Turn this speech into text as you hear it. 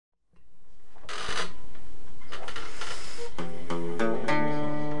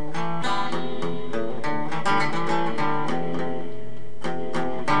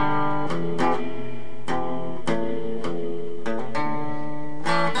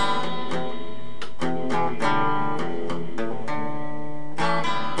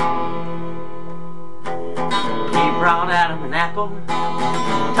apple,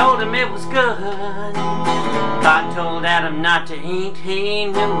 told him it was good. God told Adam not to eat, he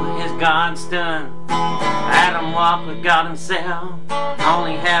knew his God stood. Adam walked with God himself,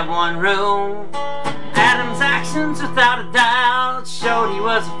 only had one rule. Adam's actions without a doubt showed he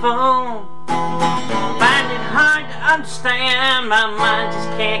was a fool. Find it hard to understand, my mind just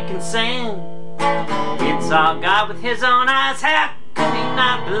can't conceive. It saw God with his own eyes, how could he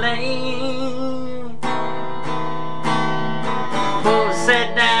not believe? Fool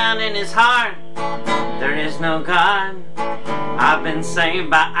said down in his heart, there is no God. I've been saved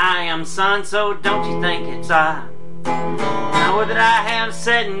by I am Son, so don't you think it's odd? Know that I have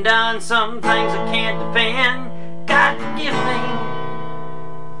said and done some things I can't defend. God forgive me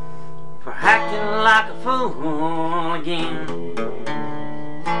for acting like a fool again.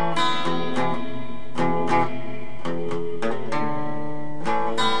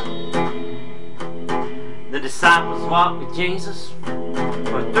 The disciples walked with Jesus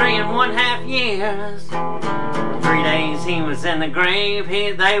for 3.5 years. For 3 days he was in the grave,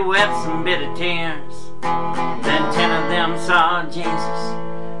 they wept some bitter tears. Then 10 of them saw Jesus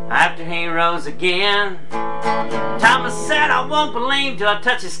after he rose again. Thomas said, I won't believe till I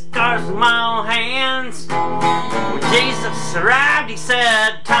touch his scars with my own hands. When Jesus arrived, he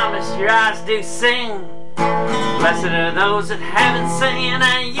said, Thomas, your eyes do see. Blessed are those that haven't seen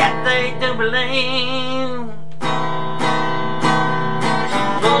and yet they do believe.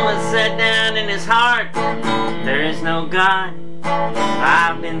 Fool has said down in his heart, there is no God.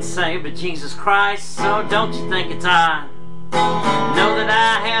 I've been saved by Jesus Christ, so don't you think it's odd? Know that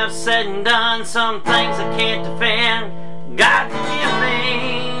I have said and done some things I can't defend. God forgive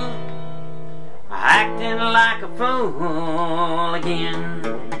me for acting like a fool again.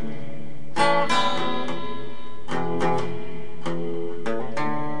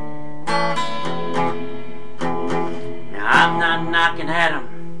 Now I'm not knocking Adam.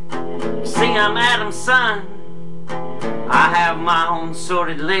 See, I'm Adam's son. I have my own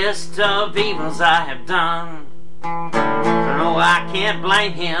sordid list of evils I have done. No, I can't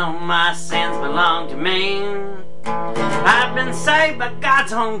blame him, my sins belong to me. I've been saved by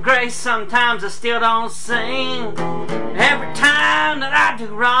God's own grace, sometimes I still don't sing. Every time that I do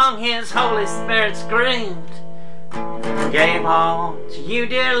wrong, his Holy Spirit's grieved. Gave all to you,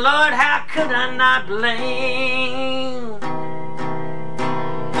 dear Lord, how could I not believe?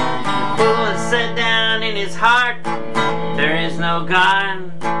 The fool has said down in his heart, there is no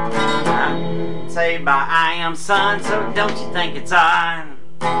God. I'm saved by I am Son, so don't you think it's odd?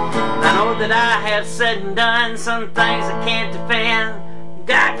 I know that I have said and done some things I can't defend.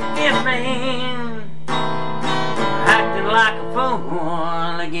 God forgive me acting like a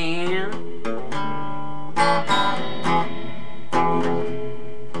fool again.